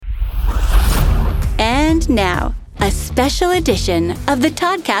And now, a special edition of the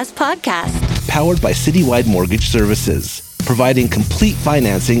Toddcast podcast. Powered by Citywide Mortgage Services, providing complete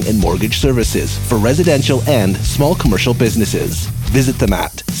financing and mortgage services for residential and small commercial businesses. Visit them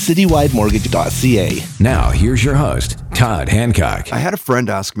at citywidemortgage.ca. Now, here's your host, Todd Hancock. I had a friend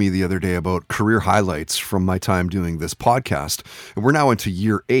ask me the other day about career highlights from my time doing this podcast, and we're now into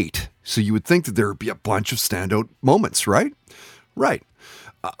year 8. So you would think that there would be a bunch of standout moments, right? Right.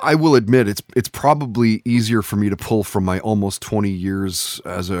 I will admit it's probably easier for me to pull from my almost 20 years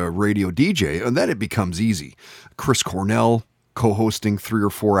as a radio DJ, and then it becomes easy. Chris Cornell co-hosting 3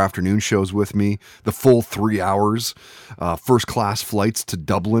 or 4 afternoon shows with me, the full 3 hours, first-class flights to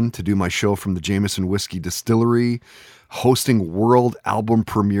Dublin to do my show from the Jameson Whiskey Distillery, hosting world album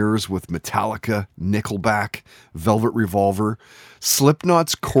premieres with Metallica, Nickelback, Velvet Revolver,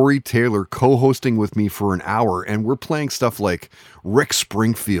 Slipknot's Corey Taylor co-hosting with me for an hour, and we're playing stuff like Rick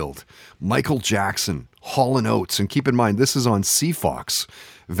Springfield, Michael Jackson, Hall & Oates, and keep in mind, this is on CFOX,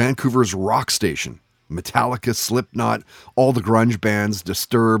 Vancouver's rock station. Metallica, Slipknot, all the grunge bands,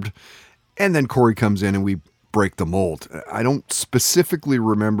 Disturbed, and then Corey comes in and we break the mold. I don't specifically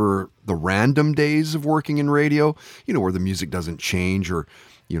remember the random days of working in radio, where the music doesn't change or,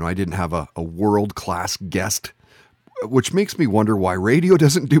 I didn't have a world-class guest, which makes me wonder why radio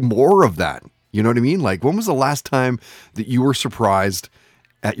doesn't do more of that. You know what I mean? Like, when was the last time that you were surprised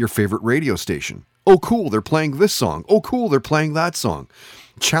at your favorite radio station? Oh, cool, they're playing this song. Oh, cool, they're playing that song.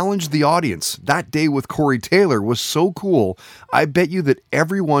 Challenge the audience. That day with Corey Taylor was so cool. I bet you that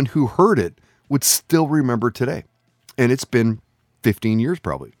everyone who heard it would still remember today. And it's been 15 years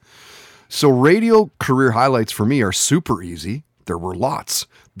probably. So radio career highlights for me are super easy. There were lots.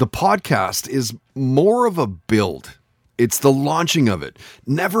 The podcast is more of a build. It's the launching of it.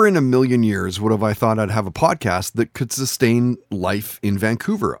 Never in a million years would have I thought I'd have a podcast that could sustain life in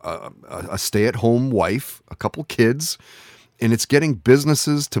Vancouver. A stay-at-home wife, a couple kids, and it's getting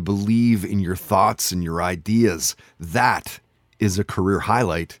businesses to believe in your thoughts and your ideas. That is a career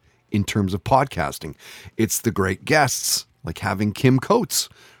highlight in terms of podcasting. It's the great guests, like having Kim Coates,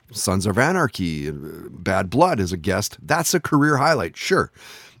 Sons of Anarchy, Bad Blood as a guest. That's a career highlight, sure.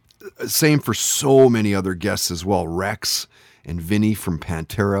 Same for so many other guests as well. Rex and Vinny from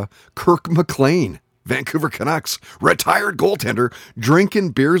Pantera, Kirk McLean, Vancouver Canucks, retired goaltender,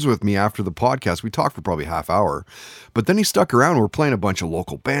 drinking beers with me after the podcast. We talked for probably half hour, but then he stuck around. We're playing a bunch of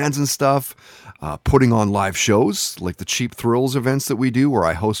local bands and stuff, putting on live shows like the Cheap Thrills events that we do, where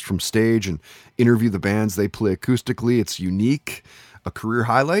I host from stage and interview the bands. They play acoustically. It's unique. A career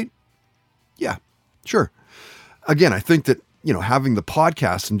highlight? Yeah, sure. Again, I think that, having the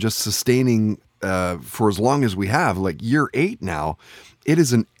podcast and just sustaining for as long as we have, like year 8 now, it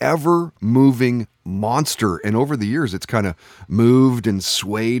is an ever-moving monster. And over the years, it's kind of moved and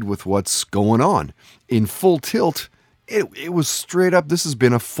swayed with what's going on. In Full Tilt, it was straight up, this has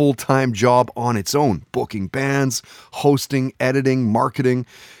been a full-time job on its own. Booking bands, hosting, editing, marketing.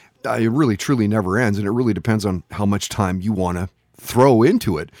 It really, truly never ends. And it really depends on how much time you want to throw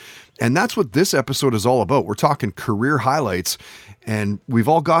into it. And that's what this episode is all about. We're talking career highlights, and we've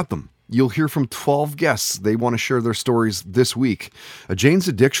all got them. You'll hear from 12 guests. They want to share their stories this week. Jane's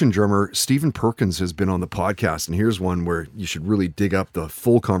Addiction drummer, Stephen Perkins, has been on the podcast, and here's one where you should really dig up the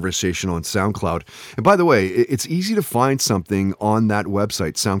full conversation on SoundCloud. And by the way, it's easy to find something on that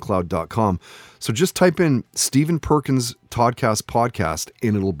website, soundcloud.com. So just type in Stephen Perkins Toddcast Podcast,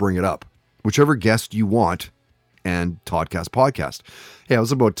 and it'll bring it up. Whichever guest you want, and Toddcast Podcast. Hey, I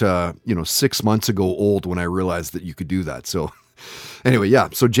was about 6 months ago old when I realized that you could do that. So anyway, yeah.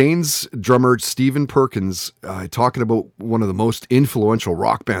 So Jane's drummer, Stephen Perkins, talking about one of the most influential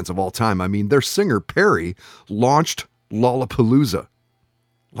rock bands of all time. I mean, their singer, Perry, launched Lollapalooza.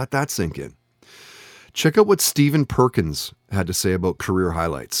 Let that sink in. Check out what Stephen Perkins had to say about career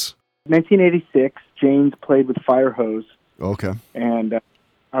highlights. 1986, Jane's played with Firehose. Okay. And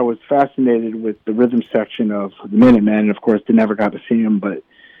I was fascinated with the rhythm section of the Minutemen, and of course, they never got to see him. But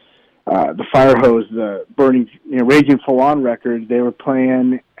the Firehose, the Burning, Raging Full On record, they were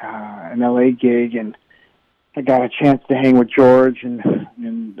playing an LA gig, and I got a chance to hang with George,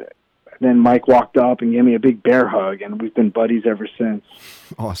 and then Mike walked up and gave me a big bear hug, and we've been buddies ever since.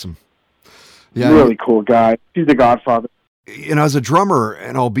 Awesome. Yeah, really cool guy. He's the Godfather. As a drummer,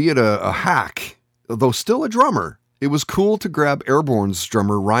 and albeit a hack, though still a drummer, it was cool to grab Airborne's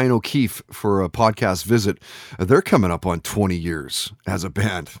drummer Ryan O'Keefe for a podcast visit. They're coming up on 20 years as a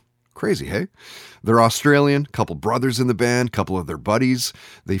band. Crazy, hey? They're Australian, couple brothers in the band, couple of their buddies.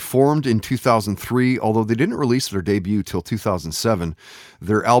 They formed in 2003, although they didn't release their debut till 2007.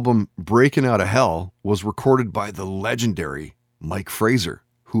 Their album Breaking Out of Hell was recorded by the legendary Mike Fraser,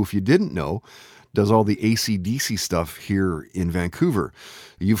 who, if you didn't know, does all the AC/DC stuff here in Vancouver.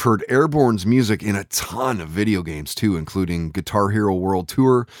 You've heard Airborne's music in a ton of video games too, including Guitar Hero World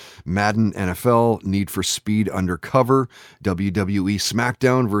Tour, Madden NFL, Need for Speed Undercover, WWE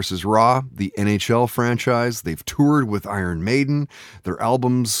SmackDown vs. Raw, the NHL franchise. They've toured with Iron Maiden. Their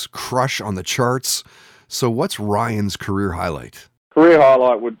albums crush on the charts. So what's Ryan's career highlight? Career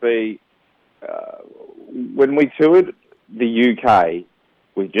highlight would be when we toured the UK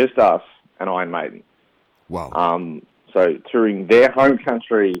with just us and Iron Maiden. Wow. So touring their home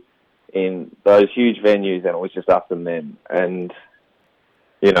country in those huge venues, and it was just us and them. And,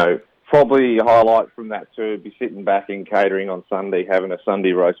 you know, probably a highlight from that tour would be sitting back in catering on Sunday, having a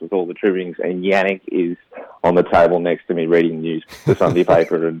Sunday roast with all the trimmings, and Yannick is on the table next to me reading the Sunday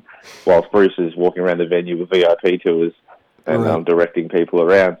paper, and whilst Bruce is walking around the venue with VIP tours and directing people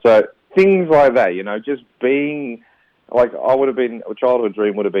around. So things like that, you know, just being, like, a childhood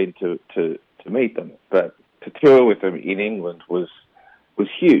dream would have been to meet them, but to tour with them in England was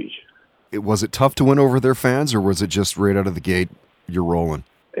huge. Was it tough to win over their fans, or was it just right out of the gate, you're rolling?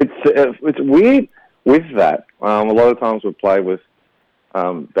 It's weird with that. A lot of times we play with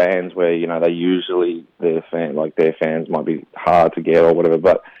bands where, you know, their fans might be hard to get or whatever,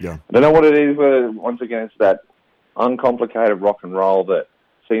 but I don't know what it is, but once again, it's that uncomplicated rock and roll that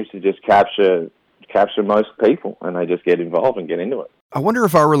seems to just capture most people, and they just get involved and get into it. I wonder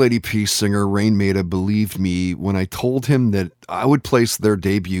if Our Lady Peace singer Rain Maida believed me when I told him that I would place their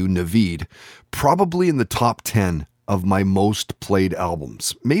debut, Naveed, probably in the top 10 of my most played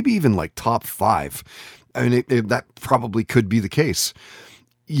albums, maybe even like top 5. I mean, that probably could be the case.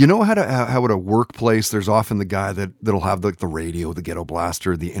 You know how at a workplace, there's often the guy that'll have the radio, the ghetto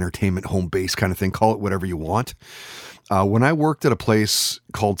blaster, the entertainment home base kind of thing, call it whatever you want. When I worked at a place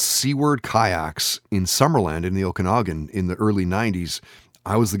called Seaward Kayaks in Summerland in the Okanagan in the early 90s,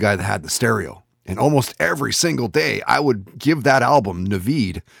 I was the guy that had the stereo. And almost every single day, I would give that album,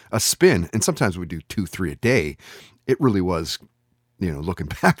 Naveed, a spin. And sometimes we'd do 2-3 a day. It really was, you know, looking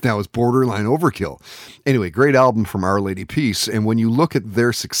back now, is borderline overkill. Anyway, great album from Our Lady Peace. And when you look at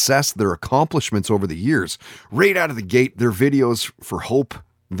their success, their accomplishments over the years, right out of the gate, their videos for Hope,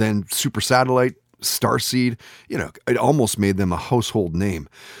 then Super Satellite, Starseed, you know, it almost made them a household name.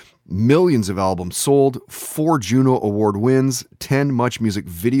 Millions of albums sold, 4 Juno Award wins, 10 Much Music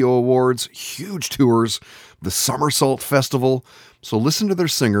Video Awards, huge tours, the Somersault Festival. So listen to their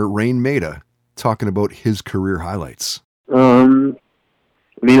singer, Rain Maida, talking about his career highlights. I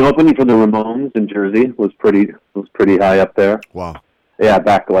mean, opening for the Ramones in Jersey was pretty high up there. Wow. Yeah,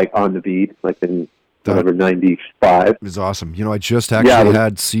 back like on the beat, like in whatever, 95. It was awesome. You know, I just actually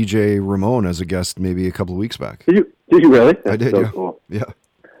had CJ Ramon as a guest maybe a couple of weeks back. Did you really? I did, so yeah. Cool. Yeah.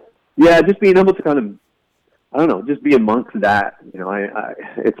 Yeah, just being able to kind of, I don't know, just be amongst that. You know, I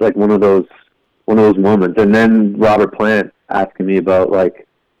it's like one of those moments. And then Robert Plant asking me about like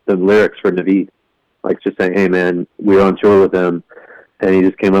the lyrics for Naveed, like just saying, "Hey man, we were on tour with them," and he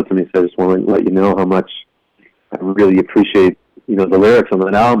just came up to me and said, "I just want to let you know how much I really appreciate, you know, the lyrics on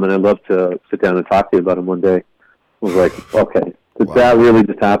that album, and I'd love to sit down and talk to you about them one day." I was like, okay, did that really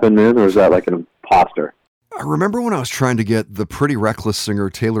just happen, man, or is that like an imposter? I remember when I was trying to get the Pretty Reckless singer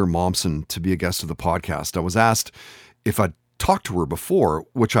Taylor Momsen to be a guest of the podcast, I was asked if I'd talked to her before,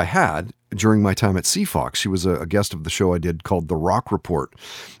 which I had during my time at CFOX. She was a guest of the show I did called The Rock Report.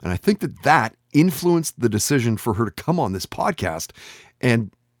 And I think that influenced the decision for her to come on this podcast.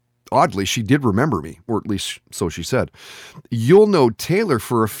 And oddly, she did remember me, or at least so she said. You'll know Taylor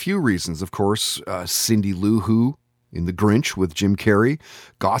for a few reasons, of course. Cindy Lou Who in The Grinch with Jim Carrey,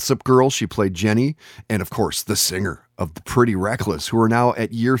 Gossip Girl, she played Jenny, and of course, the singer of The Pretty Reckless, who are now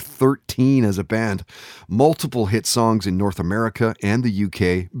at year 13 as a band. Multiple hit songs in North America and the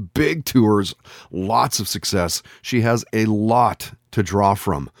UK, big tours, lots of success. She has a lot to draw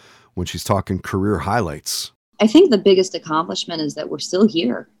from when she's talking career highlights. I think the biggest accomplishment is that we're still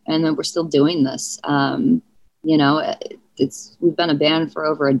here and that we're still doing this. You know, we've been a band for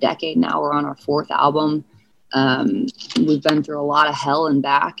over a decade now. We're on our 4th album. We've been through a lot of hell and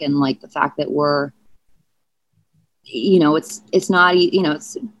back, and like the fact that we're, you know, it's not, you know,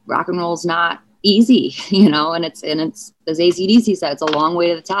 it's rock and roll is not easy, you know, and it's as AC/DC said, it's a long way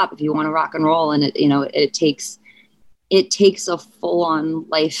to the top if you want to rock and roll, and it takes a full on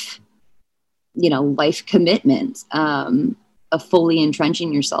life, you know, life commitment, of fully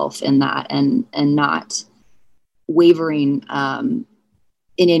entrenching yourself in that and not wavering,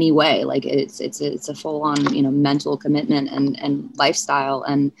 in any way. Like it's a full on, you know, mental commitment and lifestyle.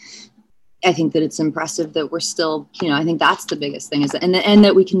 And I think that it's impressive that we're still, you know, I think that's the biggest thing is, and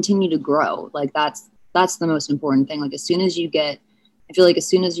that we continue to grow. Like that's the most important thing. Like I feel like as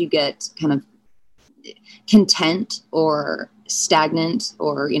soon as you get kind of content or stagnant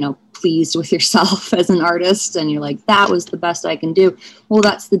or, pleased with yourself as an artist, and you're like, that was the best I can do. Well,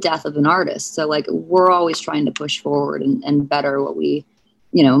 that's the death of an artist. So like, we're always trying to push forward and better what we've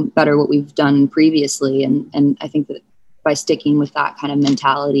done previously. And I think that by sticking with that kind of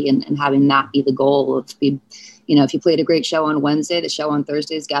mentality and having that be the goal of if you played a great show on Wednesday, the show on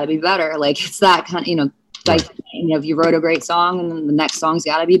Thursday's got to be better. Like, it's that kind of, if you wrote a great song and then the next song's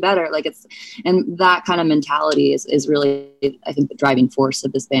got to be better, and that kind of mentality is really, I think, the driving force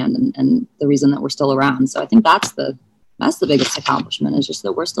of this band and the reason that we're still around. So I think that's the biggest accomplishment, is just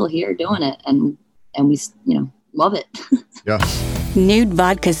that we're still here doing it, and we love it. Yeah. Nude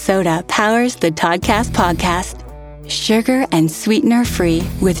Vodka Soda powers the Toddcast podcast. Sugar and sweetener free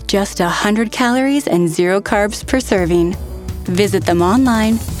with just 100 calories and 0 carbs per serving. Visit them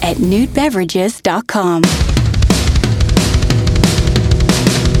online at nudebeverages.com.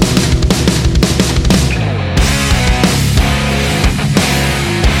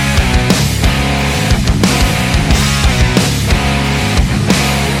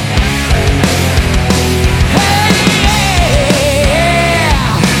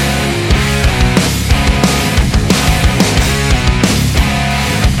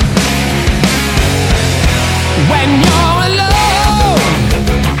 When you're alone,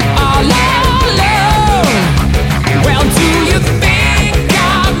 all alone, well, do you think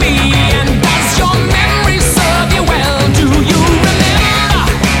of me? And does your memory serve you well? Do you remember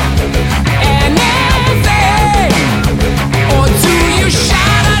anything? Or do you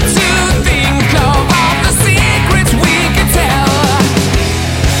shudder to think of all the secrets we could tell?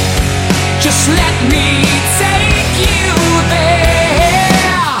 Just let me take you there.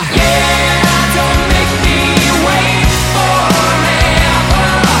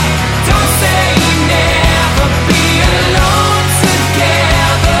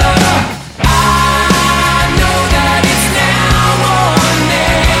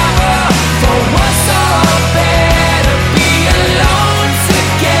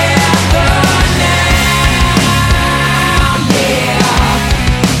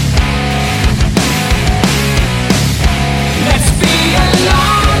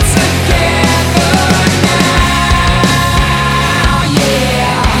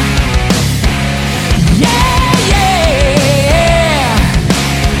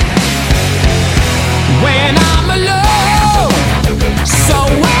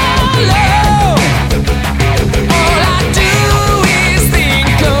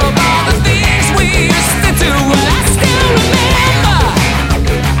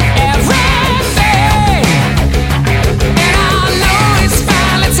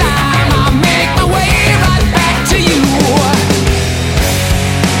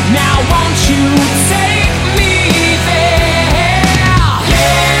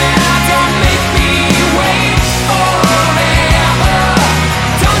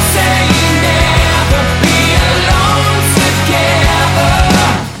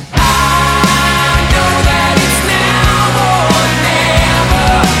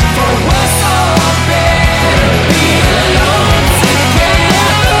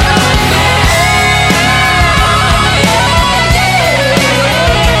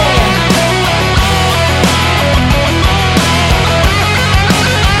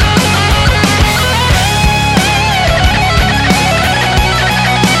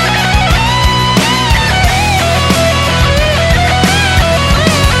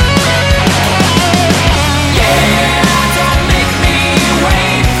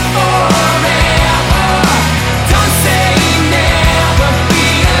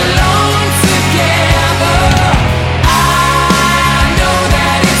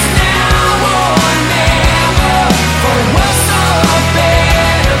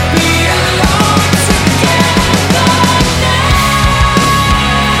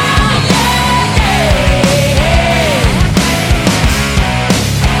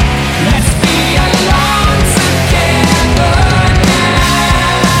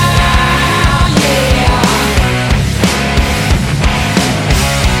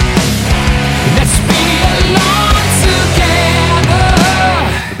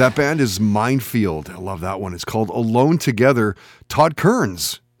 That band is Minefield. I love that one. It's called Alone Together. Todd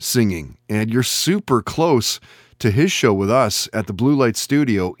Kearns singing. And you're super close to his show with us at the Blue Light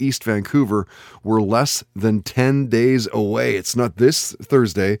Studio, East Vancouver. We're less than 10 days away. It's not this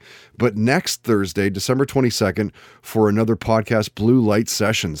Thursday, but next Thursday, December 22nd, for another podcast, Blue Light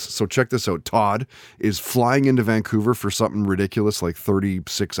Sessions. So check this out. Todd is flying into Vancouver for something ridiculous like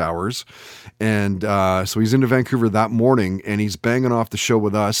 36 hours. And so he's into Vancouver that morning, and he's banging off the show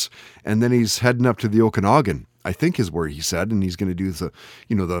with us, and then he's heading up to the Okanagan I think is where he said, and he's going to do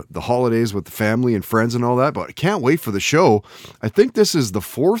the holidays with the family and friends and all that. But I can't wait for the show. I think this is the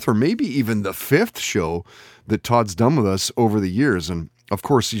 4th or maybe even the 5th show that Todd's done with us over the years. And of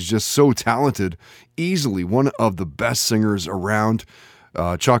course, he's just so talented, easily one of the best singers around.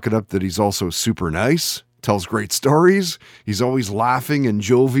 Chalk it up that he's also super nice, tells great stories. He's always laughing and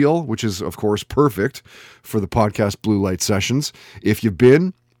jovial, which is, of course, perfect for the podcast Blue Light Sessions. If you've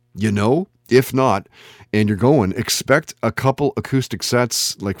been, you know. If not, and you're going, expect a couple acoustic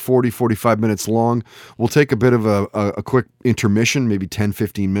sets, like 40, 45 minutes long. We'll take a bit of a quick intermission, maybe 10,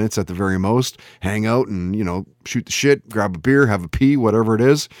 15 minutes at the very most. Hang out and, shoot the shit, grab a beer, have a pee, whatever it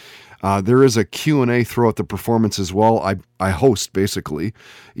is. There is a Q&A throughout the performance as well. I host, basically.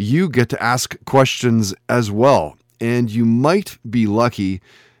 You get to ask questions as well, and you might be lucky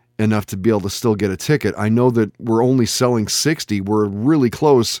enough to be able to still get a ticket. I know that we're only selling 60. We're really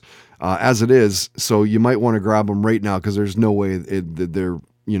close as it is, so you might want to grab them right now because there's no way that they're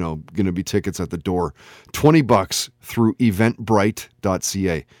going to be tickets at the door. $20 through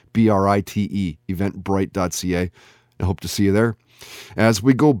eventbrite.ca, BRITE, eventbrite.ca. I hope to see you there. As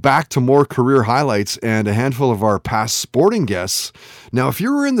we go back to more career highlights and a handful of our past sporting guests. Now, if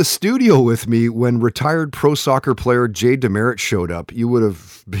you were in the studio with me when retired pro soccer player Jay Demerit showed up, you would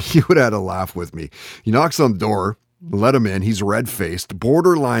have had a laugh with me. He knocks on the door, let him in. He's red-faced,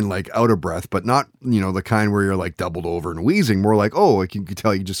 borderline like out of breath, but not, the kind where you're like doubled over and wheezing. More like, you could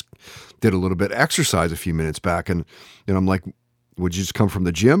tell you just did a little bit of exercise a few minutes back. And I'm like, would you just come from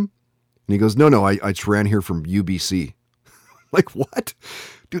the gym? And he goes, no, I just ran here from UBC. Like, what?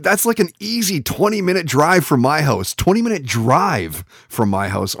 Dude, that's like an easy 20-minute drive from my house. 20-minute drive from my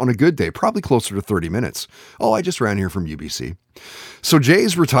house on a good day. Probably closer to 30 minutes. Oh, I just ran here from UBC. So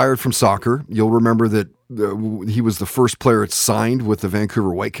Jay's retired from soccer. You'll remember that he was the first player signed with the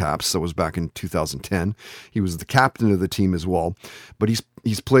Vancouver Whitecaps. That was back in 2010. He was the captain of the team as well. But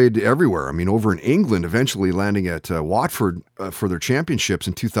he's played everywhere. I mean, over in England, eventually landing at Watford for their championships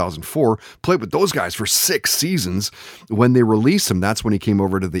in 2004. Played with those guys for 6 seasons. When they released him, that's when he came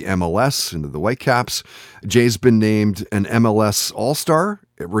over to the MLS, into the Whitecaps. Jay's been named an MLS All-Star,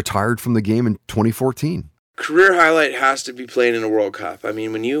 retired from the game in 2014. Career highlight has to be playing in a World Cup. I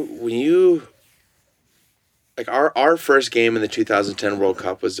mean, when you like our first game in the 2010 World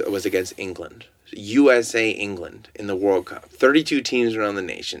Cup was against England. USA England in the World Cup. 32 teams around the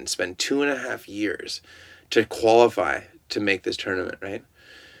nation spent 2.5 years to qualify to make this tournament, right?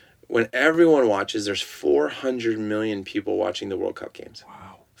 When everyone watches, there's 400 million people watching the World Cup games.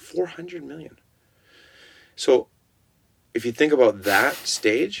 Wow. 400 million. So if you think about that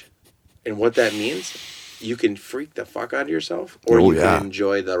stage and what that means, you can freak the fuck out of yourself or you can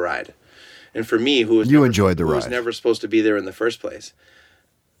enjoy the ride. And for me, who was never supposed to be there in the first place,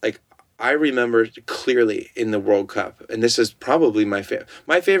 like I remember clearly in the World Cup, and this is probably my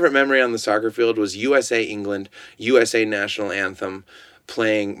favorite memory on the soccer field was USA England, USA national anthem,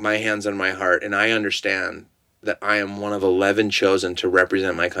 playing My Hands on My Heart, and I understand that I am one of 11 chosen to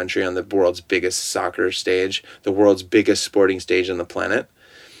represent my country on the world's biggest soccer stage, the world's biggest sporting stage on the planet.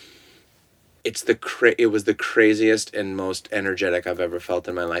 It was the craziest and most energetic I've ever felt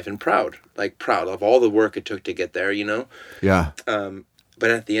in my life, and proud of all the work it took to get there, Yeah. But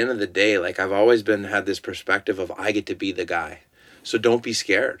at the end of the day, like I've always had this perspective of I get to be the guy. So don't be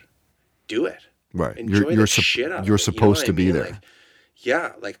scared. Do it. Right. Enjoy the shit out of it. You're supposed to be there.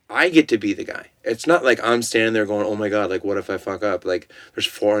 Like I get to be the guy. It's not like I'm standing there going, oh my God, like what if I fuck up? Like there's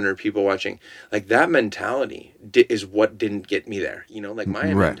 400 people watching. Like that mentality is what didn't get me there. Like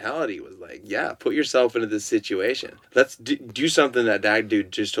my mentality was like, yeah, put yourself into this situation. Let's do something that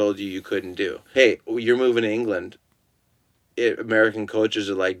dude just told you couldn't do. Hey, you're moving to England. American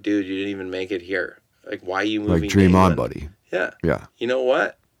coaches are like, dude, you didn't even make it here. Like, why are you moving? Like, dream to on, buddy. Yeah. Yeah. You know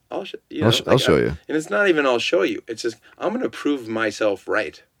what? I'll show you. And it's not even I'll show you. It's just I'm going to prove myself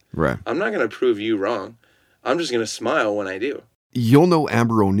right. Right. I'm not going to prove you wrong. I'm just going to smile when I do. You'll know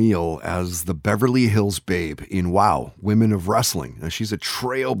Amber O'Neal as the Beverly Hills Babe in WOW, Women of Wrestling. Now, she's a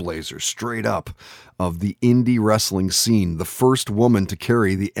trailblazer, straight up, of the indie wrestling scene, the first woman to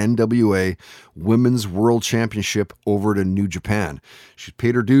carry the NWA Women's World Championship over to New Japan. She's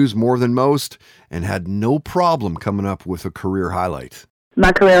paid her dues more than most and had no problem coming up with a career highlight.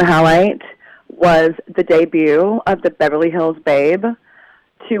 My career highlight was the debut of the Beverly Hills Babe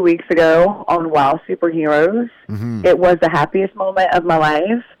 2 weeks ago on WOW Superheroes. Mm-hmm. It was the happiest moment of my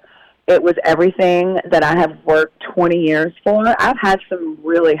life. It was everything that I have worked 20 years for. I've had some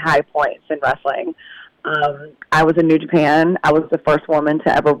really high points in wrestling. I was in New Japan. I was the first woman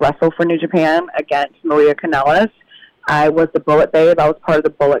to ever wrestle for New Japan against Maria Kanellis. I was the Bullet Babe. I was part of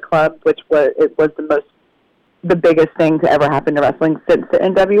the Bullet Club, which was the most the biggest thing to ever happen to wrestling since the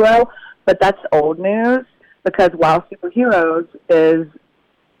NWO. But that's old news, because Wild Superheroes is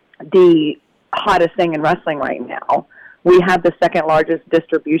the hottest thing in wrestling right now. We have the second largest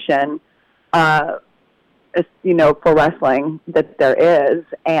distribution, for wrestling that there is.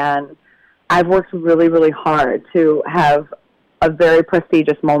 And I've worked really, really hard to have a very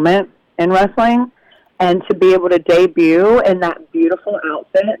prestigious moment in wrestling, and to be able to debut in that beautiful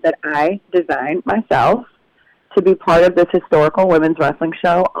outfit that I designed myself, to be part of this historical women's wrestling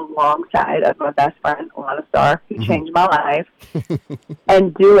show alongside of my best friend, Lana Starr, who changed my life,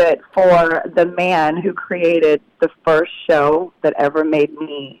 and do it for the man who created the first show that ever made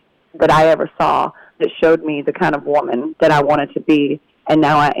me, that I ever saw, that showed me the kind of woman that I wanted to be. And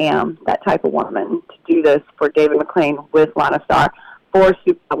now I am that type of woman, to do this for David McLean with Lana Starr, for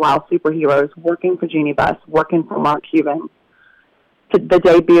Wild Superheroes, working for Jeannie Buss, working for Mark Cuban. The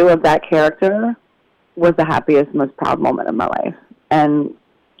debut of that character was the happiest, most proud moment of my life. And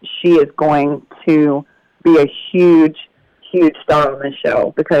she is going to be a huge, huge star on this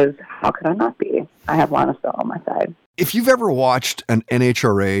show, because how could I not be? I have Lana Starr on my side. If you've ever watched an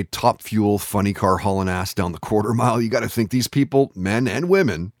NHRA Top Fuel funny car hauling ass down the quarter mile, you got to think these people, men and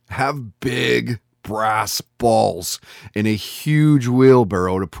women, have big brass balls and a huge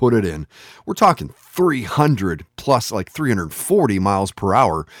wheelbarrow to put it in. We're talking 300 plus, like 340 miles per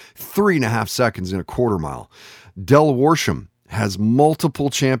hour, 3.5 seconds in a quarter mile. Del Worsham has multiple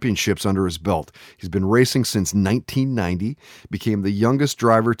championships under his belt. He's been racing since 1990, became the youngest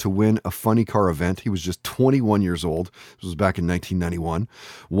driver to win a funny car event. He was just 21 years old. This was back in 1991.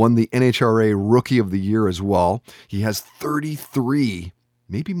 Won the NHRA Rookie of the Year as well. He has 33,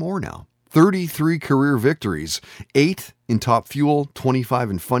 maybe more now, 33 career victories, 8 in Top Fuel, 25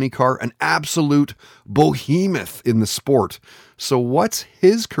 in funny car, an absolute behemoth in the sport. So what's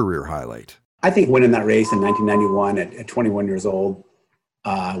his career highlight? I think winning that race in 1991 at 21 years old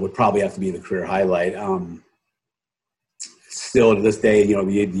would probably have to be the career highlight. Still to this day,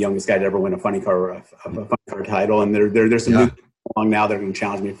 the youngest guy to ever win a funny car title, and there's some new people along now that are going to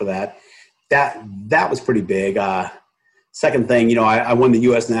challenge me for that. That was pretty big. Second thing, I won the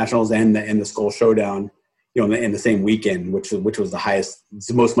U.S. Nationals and the Skull Showdown, in the same weekend, which was the highest, it's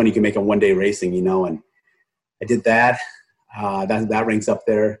the most money you can make on one day racing, and I did that. That ranks up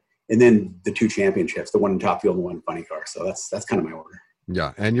there. And then the 2 championships, the one in Top Fuel and the one in funny car. So that's kind of my order.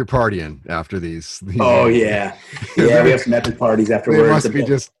 Yeah, and you're partying after these oh, yeah. Yeah, we have some epic parties afterwards. They must be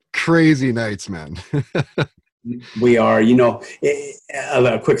just crazy nights, man. We are.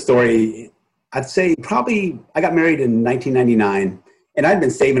 A quick story. I'd say probably I got married in 1999, and I'd been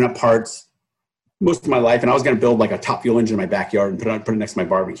saving up parts most of my life, and I was going to build like a Top Fuel engine in my backyard and put it next to my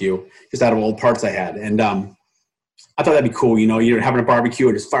barbecue, just out of old parts I had. And I thought that'd be cool, you're having a barbecue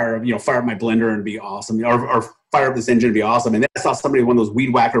and just fire up my blender and it'd be awesome, or fire up this engine and be awesome. And then I saw somebody with one of those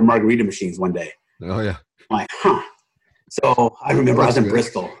weed whacker margarita machines one day. Oh yeah. I'm like, So I remember I was in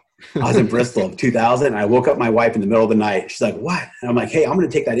Bristol. I was in Bristol in 2000, and I woke up my wife in the middle of the night. She's like, "What?" And I'm like, "Hey, I'm going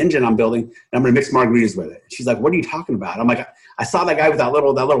to take that engine I'm building and I'm going to mix margaritas with it." She's like, "What are you talking about?" I'm like, "I saw that guy with that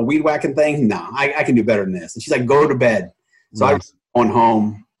little weed whacking thing. No, I can do better than this." And she's like, "Go to bed." So I was going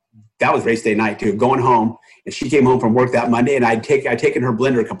home. That was race day night too. Going home, and she came home from work that Monday, and I'd taken her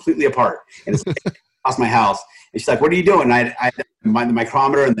blender completely apart and it's across my house. And she's like, "What are you doing?" And I my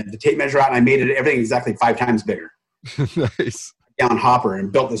micrometer and the tape measure out, and I made everything exactly 5 times bigger. Nice. Down hopper,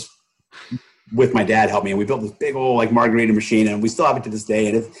 and built this with my dad helped me, and we built this big old margarita machine, and we still have it to this day.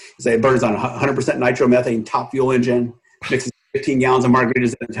 And it burns on 100% nitromethane Top Fuel engine, mixes 15 gallons of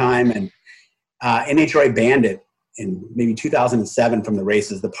margaritas at a time. And NHRA banned it in maybe 2007 from the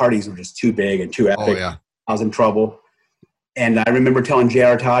races. The parties were just too big and too epic. Oh, yeah. I was in trouble. And I remember telling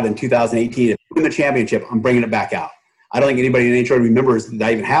J.R. Todd in 2018, if we win the championship, I'm bringing it back out. I don't think anybody in NHRA remembers that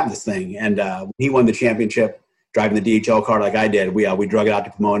I even have this thing. And when he won the championship, driving the DHL car like I did, we drug it out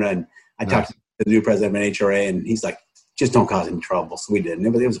to Pomona, and I talked to the new president of NHRA, and he's like, "Just don't cause any trouble." So we did. And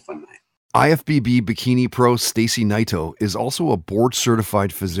it was a fun night. IFBB Bikini Pro Stacy Naito is also a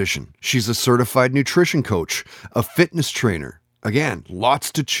board-certified physician. She's a certified nutrition coach, a fitness trainer. Again,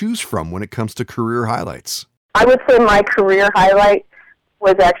 lots to choose from when it comes to career highlights. I would say my career highlight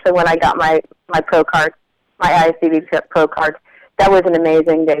was actually when I got my pro card, my IFBB pro card. That was an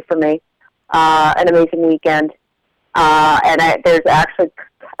amazing day for me, an amazing weekend. There's actually,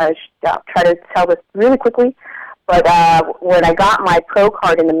 I'll try to tell this really quickly, but when I got my pro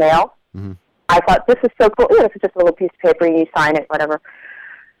card in the mail, I thought, this is so cool. This is just a little piece of paper, and you sign it, whatever.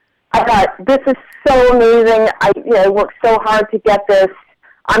 I thought, this is so amazing. I worked so hard to get this.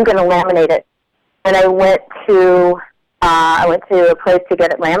 I'm going to laminate it. And I went to a place to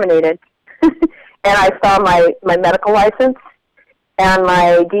get it laminated. and I saw my medical license and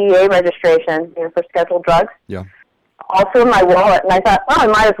my DEA registration, for scheduled drugs. Yeah. Also in my wallet, and I thought, I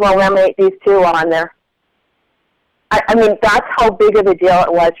might as well laminate these two while I'm there. I mean, that's how big of a deal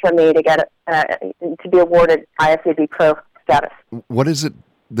it was for me to get to be awarded IFBB Pro status. What is it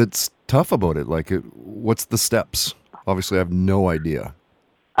that's tough about it? Like, what's the steps? Obviously, I have no idea.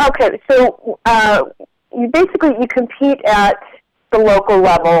 Okay, so you compete at the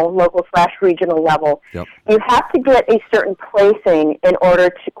local/regional level. Yep. You have to get a certain placing in order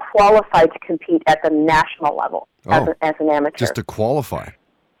to qualify to compete at the national level as an amateur. Just to qualify?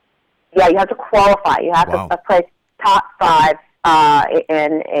 Yeah, you have to qualify. You have to place top 5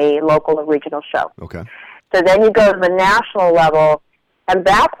 in a local or regional show. Okay. So then you go to the national level, and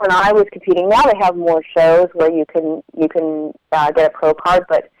back when I was competing, now they have more shows where you can get a pro card,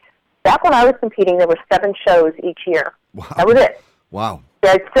 but back when I was competing, there were 7 shows each year. Wow. That was it. Wow.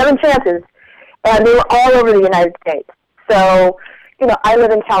 There had 7 chances, and they were all over the United States. So, I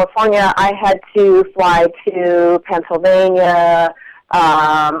live in California. I had to fly to Pennsylvania,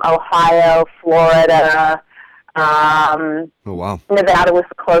 Ohio, Florida. Nevada was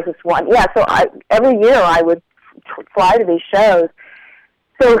the closest one. Yeah, so every year I would fly to these shows.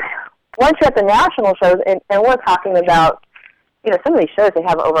 So once you're at the national shows, and we're talking about, some of these shows, they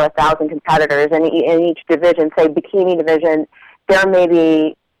have over 1,000 competitors, and in each division, say bikini division, there may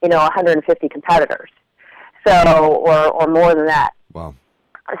be, 150 competitors. So, or more than that. Wow.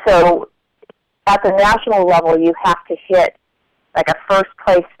 So at the national level, you have to hit like a first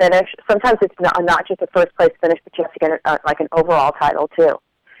place finish. Sometimes it's not just a first place finish, but you have to get like an overall title too.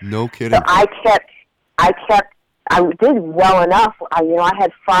 No kidding. So I did well enough. I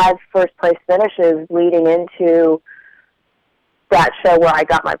had 5 first place finishes leading into that show where I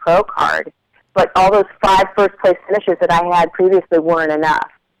got my pro card. But all those 5 first place finishes that I had previously weren't enough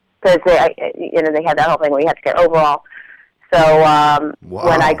because they had that whole thing where you had to get overall. So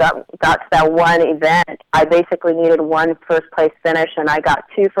when I got to that one event, I basically needed 1 first place finish, and I got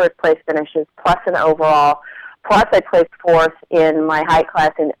 2 first place finishes plus an overall. Plus, I placed 4th in my height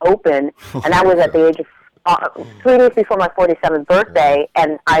class in open, and that was at the age of 3 days before my 47th birthday.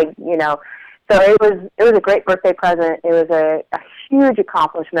 And so it was a great birthday present. It was a huge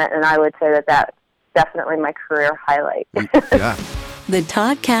accomplishment, and I would say that that's definitely my career highlight. Yeah. The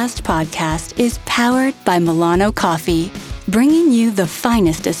Toddcast podcast is powered by Milano Coffee, bringing you the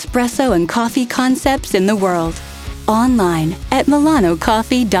finest espresso and coffee concepts in the world. Online at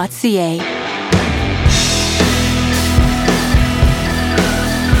milanocoffee.ca.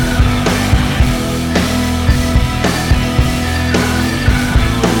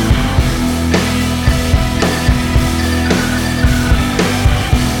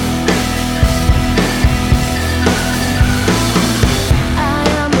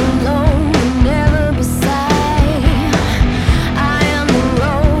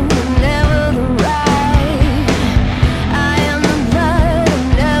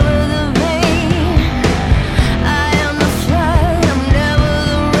 Never the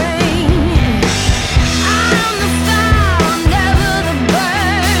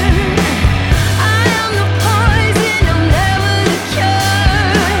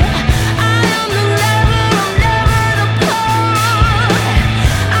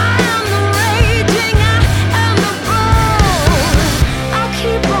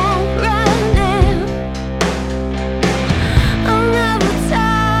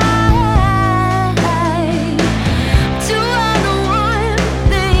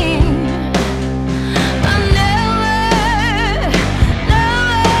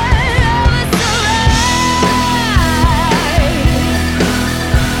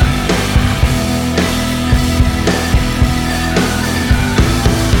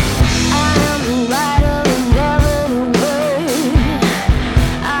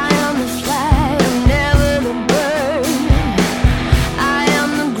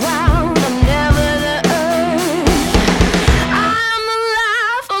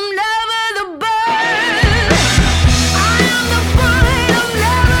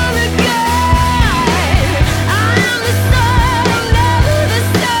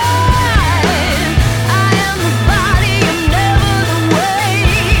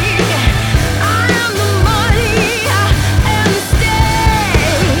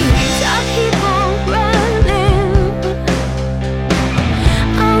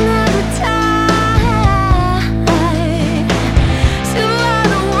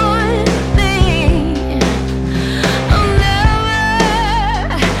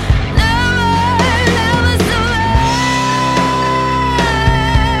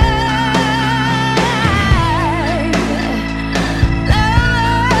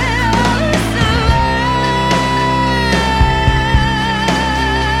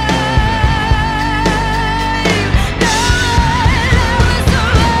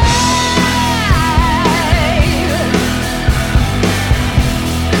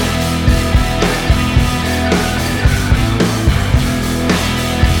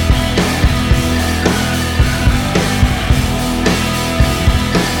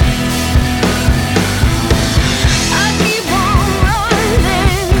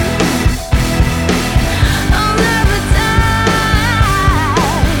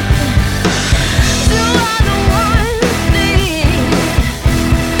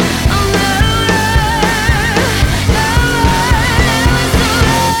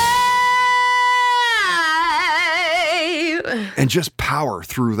just power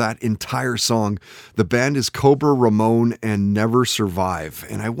through that entire song. The band is Cobra, Ramon, and Never Survive.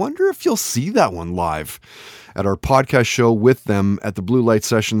 And I wonder if you'll see that one live at our podcast show with them at the Blue Light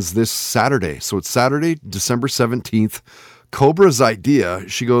Sessions this Saturday. So it's Saturday, December 17th. Cobra's idea,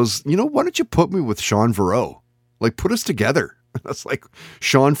 she goes, why don't you put me with Sean Vereau? Like, put us together. That's like,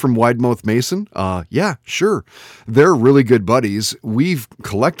 Sean from Widemouth Mason? Yeah, sure. They're really good buddies. We've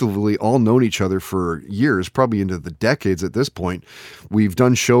collectively all known each other for years, probably into the decades at this point. We've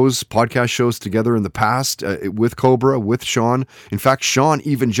done podcast shows together in the past with Cobra, with Sean. In fact, Sean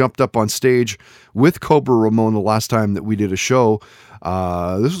even jumped up on stage with Cobra Ramon the last time that we did a show.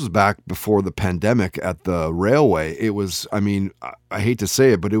 This was back before the pandemic at the Railway. It was, I hate to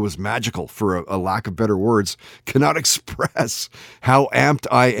say it, but it was magical, for a lack of better words. Cannot express how amped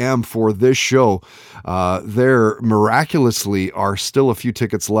I am for this show. There miraculously are still a few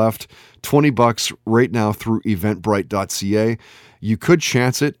tickets left. $20 right now through eventbrite.ca. You could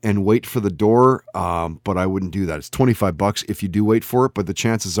chance it and wait for the door, but I wouldn't do that. It's $25 if you do wait for it, but the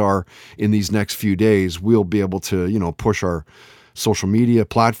chances are in these next few days, we'll be able to, push our social media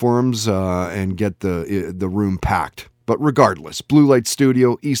platforms and get the room packed. But regardless, Blue Light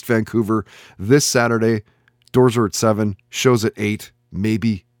Studio, East Vancouver, this Saturday. Doors are at 7, shows at 8.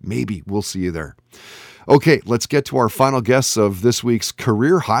 Maybe we'll see you there. Okay, let's get to our final guests of this week's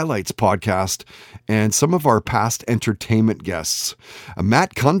Career Highlights podcast and some of our past entertainment guests.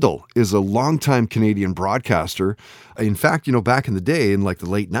 Matt Kundle is a longtime Canadian broadcaster. In fact, back in the day, in like the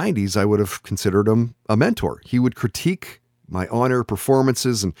late 90s, I would have considered him a mentor. He would critique my on-air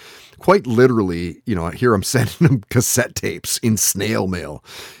performances, and quite literally, here I'm sending him cassette tapes in snail mail.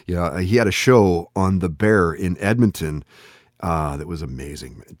 He had a show on The Bear in Edmonton that was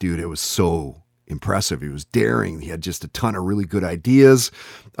amazing. Dude, it was so impressive. He was daring. He had just a ton of really good ideas.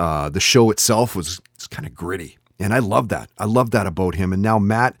 The show itself was kind of gritty, and I love that. I love that about him. And now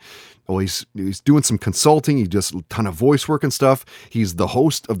Matt, he's doing some consulting. He does a ton of voice work and stuff. He's the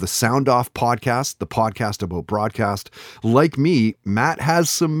host of the Sound Off podcast, the podcast about broadcast. Like me, Matt has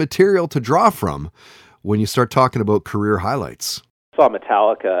some material to draw from when you start talking about career highlights. I saw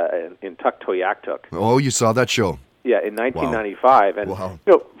Metallica in Tuktoyaktuk. Oh, you saw that show? Yeah, in 1995. Wow. And wow.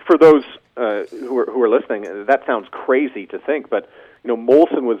 For those who are listening, that sounds crazy to think, but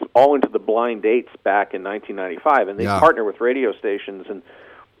Molson was all into the blind dates back in 1995, and they partner with radio stations, and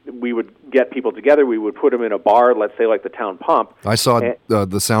we would get people together. We would put them in a bar, let's say like the Town Pump. I saw the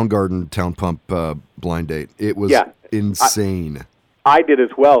Soundgarden Town Pump blind date. It was insane. I did as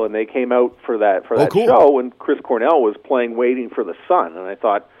well, and they came out for that cool. show, and Chris Cornell was playing "Waiting for the Sun," and I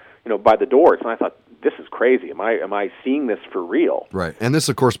thought, by the Doors, and I thought, this is crazy. Am I seeing this for real? Right, and this,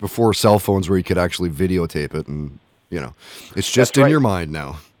 of course, before cell phones where you could actually videotape it, and it's just in your mind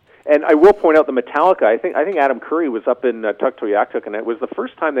now. And I will point out the Metallica. I think Adam Curry was up in Tuktoyaktuk, and it was the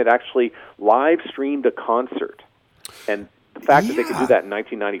first time they'd actually live streamed a concert. And the fact that they could do that in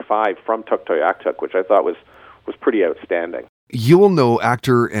 1995 from Tuktoyaktuk, which I thought was pretty outstanding. You will know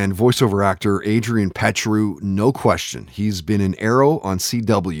actor and voiceover actor Adrian Petru, no question. He's been in Arrow on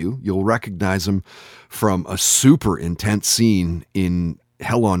CW. You'll recognize him from a super intense scene in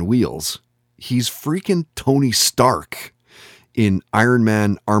Hell on Wheels. He's freaking Tony Stark in Iron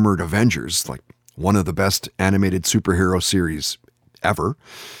Man Armored Avengers, like one of the best animated superhero series ever.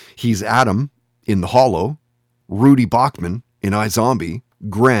 He's Adam in The Hollow, Rudy Bachman in iZombie,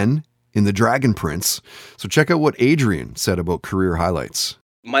 Gren in The Dragon Prince. So check out what Adrian said about career highlights.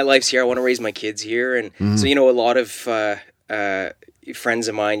 My life's here. I want to raise my kids here. And so, a lot of friends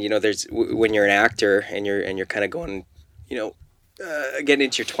of mine, there's when you're an actor and you're kind of going, getting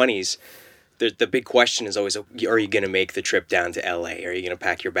into your 20s, the big question is always, are you going to make the trip down to LA? Are you going to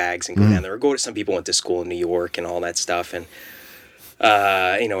pack your bags and go down there? Or go to, some people went to school in New York and all that stuff. And,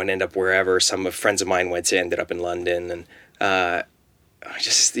 and end up wherever. Some friends of mine ended up in London. And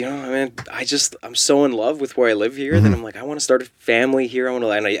I'm so in love with where I live here that I'm like, I want to start a family here. I want to,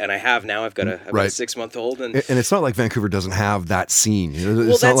 and I have now. I've got a 6-month-old, and it's not like Vancouver doesn't have that scene.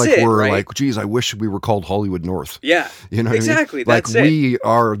 It's not like we're like, geez, I wish we were called Hollywood North. Yeah, exactly. What I mean? Like we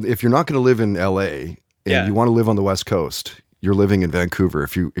are. If you're not going to live in LA and you want to live on the West Coast, you're living in Vancouver.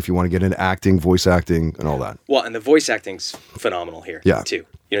 If you want to get into acting, voice acting, and all that. Well, and the voice acting's phenomenal here too.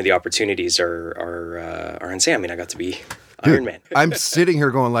 The opportunities are insane. I mean, I got to be Iron Man. I'm sitting here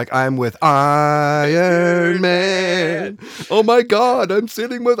going like, I'm with Iron Man. Oh my God, I'm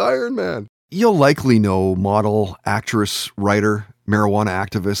sitting with Iron Man. You'll likely know model, actress, writer marijuana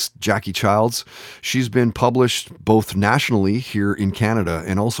activist Jackie Childs. She's been published both nationally here in Canada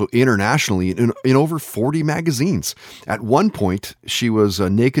and also internationally in over 40 magazines. At one point, she was a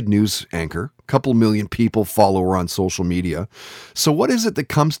naked news anchor. A couple million people follow her on social media. So what is it that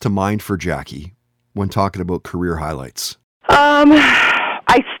comes to mind for Jackie when talking about career highlights?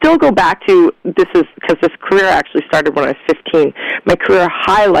 I still go back to, this is because this career actually started when I was 15. My career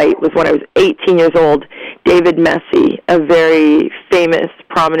highlight was when I was 18 years old. David Messi, a very famous,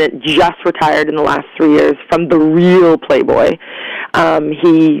 prominent, just retired in the last 3 years from the real Playboy.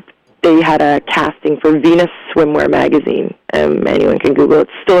 They had a casting for Venus Swimwear magazine. Anyone can Google it.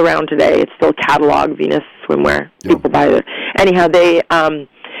 It's still around today. It's still catalog Venus Swimwear. People buy it. Anyhow, they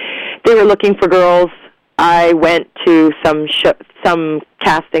were looking for girls. I went to some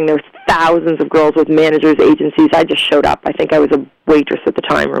casting. There was thousands of girls with managers, agencies. I just showed up. I think I was a waitress at the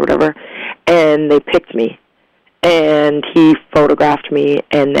time or whatever. And they picked me. And he photographed me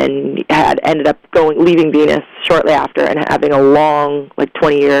and then ended up leaving Venus shortly after and having a long,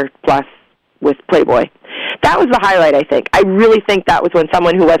 20-year plus with Playboy. That was the highlight, I think. I really think that was when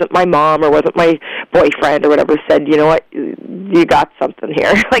someone who wasn't my mom or wasn't my boyfriend or whatever said, you know what, you got something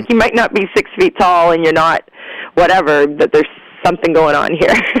here. You might not be 6 feet tall and you're not whatever, but there's something going on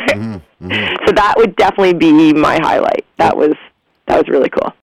here. So that would definitely be my highlight. That was really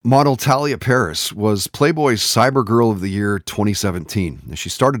cool. Model Talia Paris was Playboy's Cyber Girl of the Year 2017. She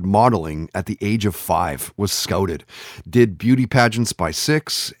started modeling at the age of 5, was scouted, did beauty pageants by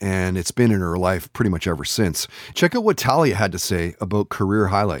 6, and it's been in her life pretty much ever since. Check out what Talia had to say about career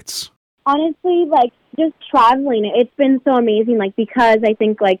highlights. Honestly, just traveling, it's been so amazing, because I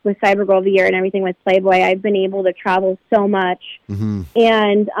think, with Cyber Girl of the Year and everything with Playboy, I've been able to travel so much. Mm-hmm.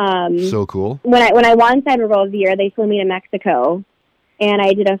 And so cool. When I won Cyber Girl of the Year, they flew me to Mexico. And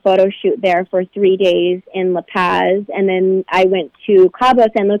I did a photo shoot there for 3 days in La Paz. And then I went to Cabo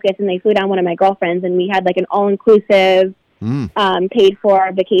San Lucas, and they flew down one of my girlfriends. And we had an all-inclusive,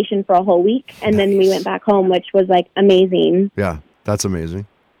 paid-for vacation for a whole week. And then we went back home, which was, amazing. Yeah, that's amazing.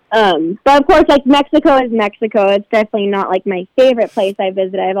 But, of course, Mexico is Mexico. It's definitely not, my favorite place I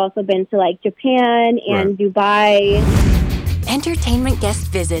visited. I've also been to, Japan and Dubai. Entertainment guest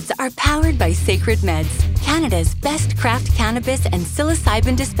visits are powered by Sacred Meds, Canada's best craft cannabis and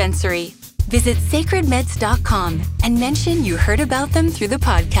psilocybin dispensary. Visit sacredmeds.com and mention you heard about them through the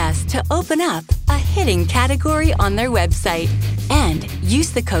podcast to open up a hidden category on their website. And use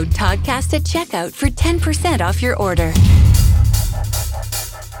the code TODCAST at checkout for 10% off your order.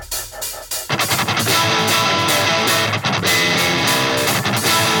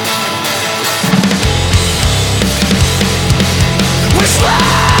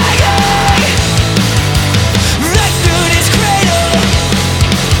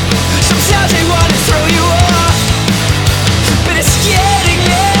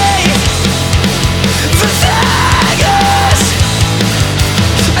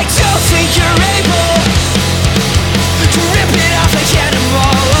 I don't think you're able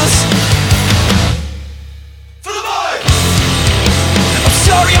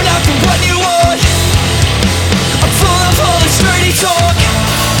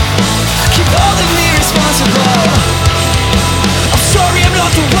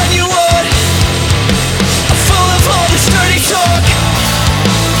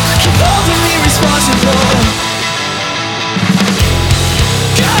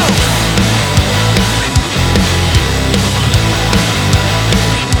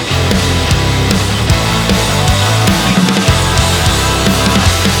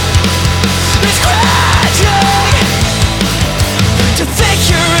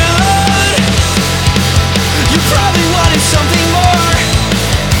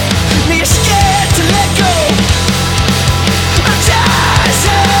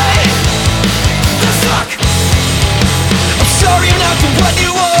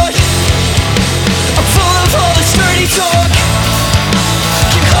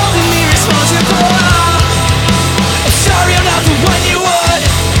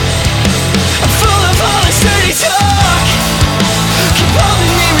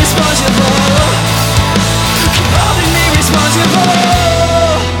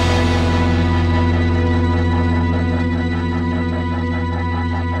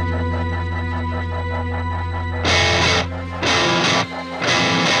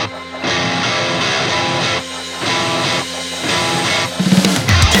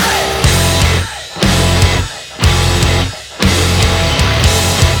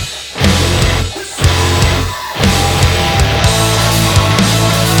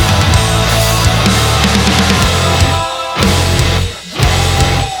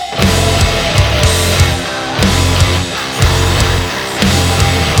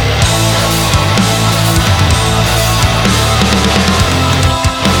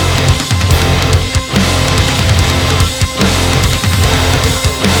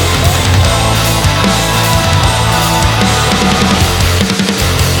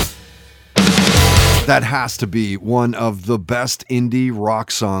That has to be one of the best indie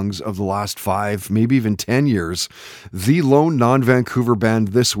rock songs of the last 5, maybe even 10 years. The lone non-Vancouver band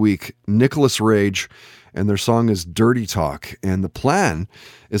this week, Nicholas Rage, and their song is Dirty Talk. And the plan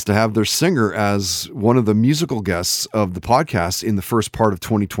is to have their singer as one of the musical guests of the podcast in the first part of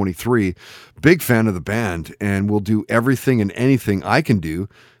 2023. Big fan of the band, and will do everything and anything I can do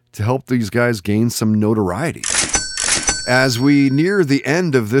to help these guys gain some notoriety. As we near the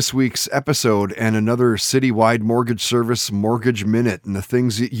end of this week's episode and another Citywide Mortgage Service Mortgage Minute and the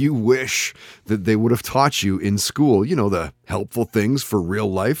things that you wish that they would have taught you in school, you know, the helpful things for real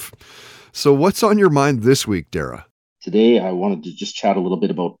life. So what's on your mind this week, Dara? Today, I wanted to just chat a little bit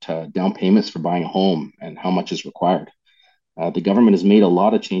about down payments for buying a home and how much is required. The government has made a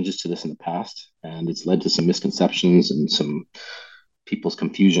lot of changes to this in the past, and it's led to some misconceptions and some people's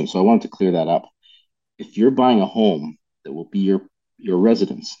confusion. So I wanted to clear that up. If you're buying a home that will be your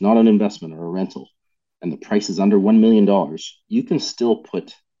residence, not an investment or a rental, and the price is under $1 million, you can still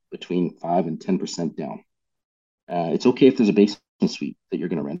put between 5 and 10% down. It's okay if there's a basement suite that you're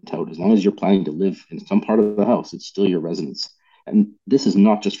going to rent out. As long as you're planning to live in some part of the house, it's still your residence. And this is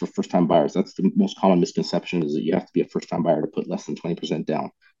not just for first-time buyers. That's the most common misconception, is that you have to be a first-time buyer to put less than 20%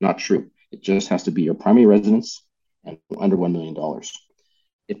 down. Not true. It just has to be your primary residence and under $1 million.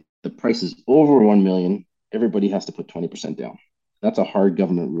 If the price is over $1 million, everybody has to put 20% down. That's a hard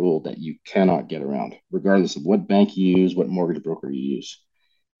government rule that you cannot get around, regardless of what bank you use, what mortgage broker you use.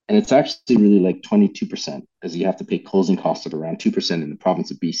 And it's actually really like 22%, as you have to pay closing costs of around 2% in the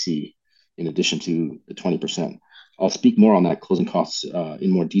province of BC, in addition to the 20%. I'll speak more on that closing costs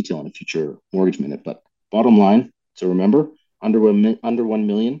in more detail in a future mortgage minute. But bottom line, so remember, under 1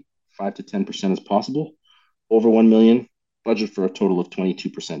 million, 5 to 10% is possible. Over 1 million, budget for a total of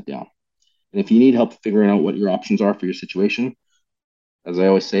 22% down. And if you need help figuring out what your options are for your situation, as I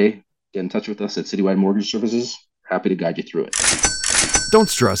always say, get in touch with us at Citywide Mortgage Services. Happy to guide you through it. Don't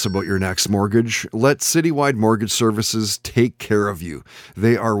stress about your next mortgage. Let Citywide Mortgage Services take care of you.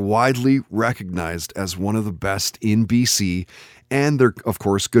 They are widely recognized as one of the best in BC, and they're, of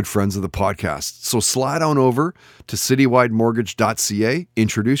course, good friends of the podcast. So slide on over to citywidemortgage.ca,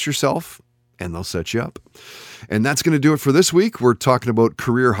 introduce yourself, and they'll set you up. And that's going to do it for this week. We're talking about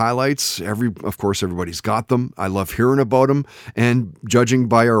career highlights. Of course, everybody's got them. I love hearing about them. And judging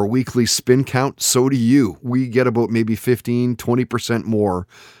by our weekly spin count, so do you. We get about maybe 15, 20% more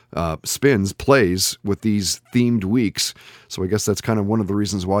spins, plays with these themed weeks. So I guess that's kind of one of the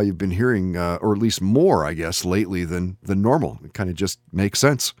reasons why you've been hearing, or at least more, I guess, lately than normal. It kind of just makes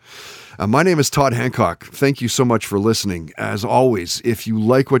sense. My name is Todd Hancock. Thank you so much for listening. As always, if you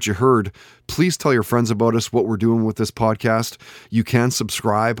like what you heard, please tell your friends about us, what we're doing with this podcast. You can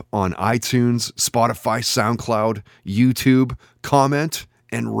subscribe on iTunes, Spotify, SoundCloud, YouTube, comment,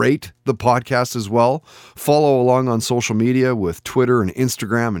 and rate the podcast as well. Follow along on social media with Twitter and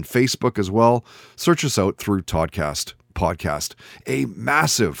Instagram and Facebook as well. Search us out through Toddcast Podcast. A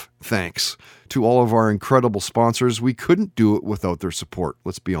massive thanks to all of our incredible sponsors. We couldn't do it without their support,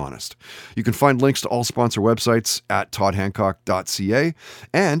 let's be honest. You can find links to all sponsor websites at toddhancock.ca.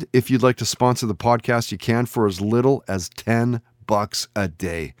 And if you'd like to sponsor the podcast, you can for as little as $10 a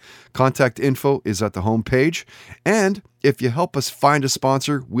day. Contact info is at the homepage. And if you help us find a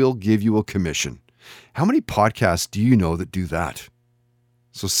sponsor, we'll give you a commission. How many podcasts do you know that do that?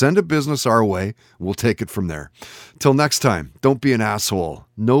 So send a business our way. We'll take it from there. Till next time, don't be an asshole.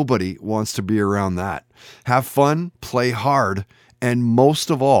 Nobody wants to be around that. Have fun, play hard, and most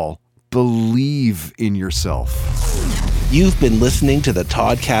of all, believe in yourself. You've been listening to the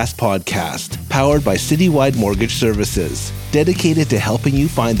Toddcast Podcast, powered by Citywide Mortgage Services, dedicated to helping you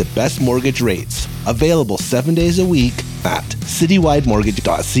find the best mortgage rates. Available 7 days a week at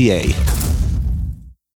citywidemortgage.ca.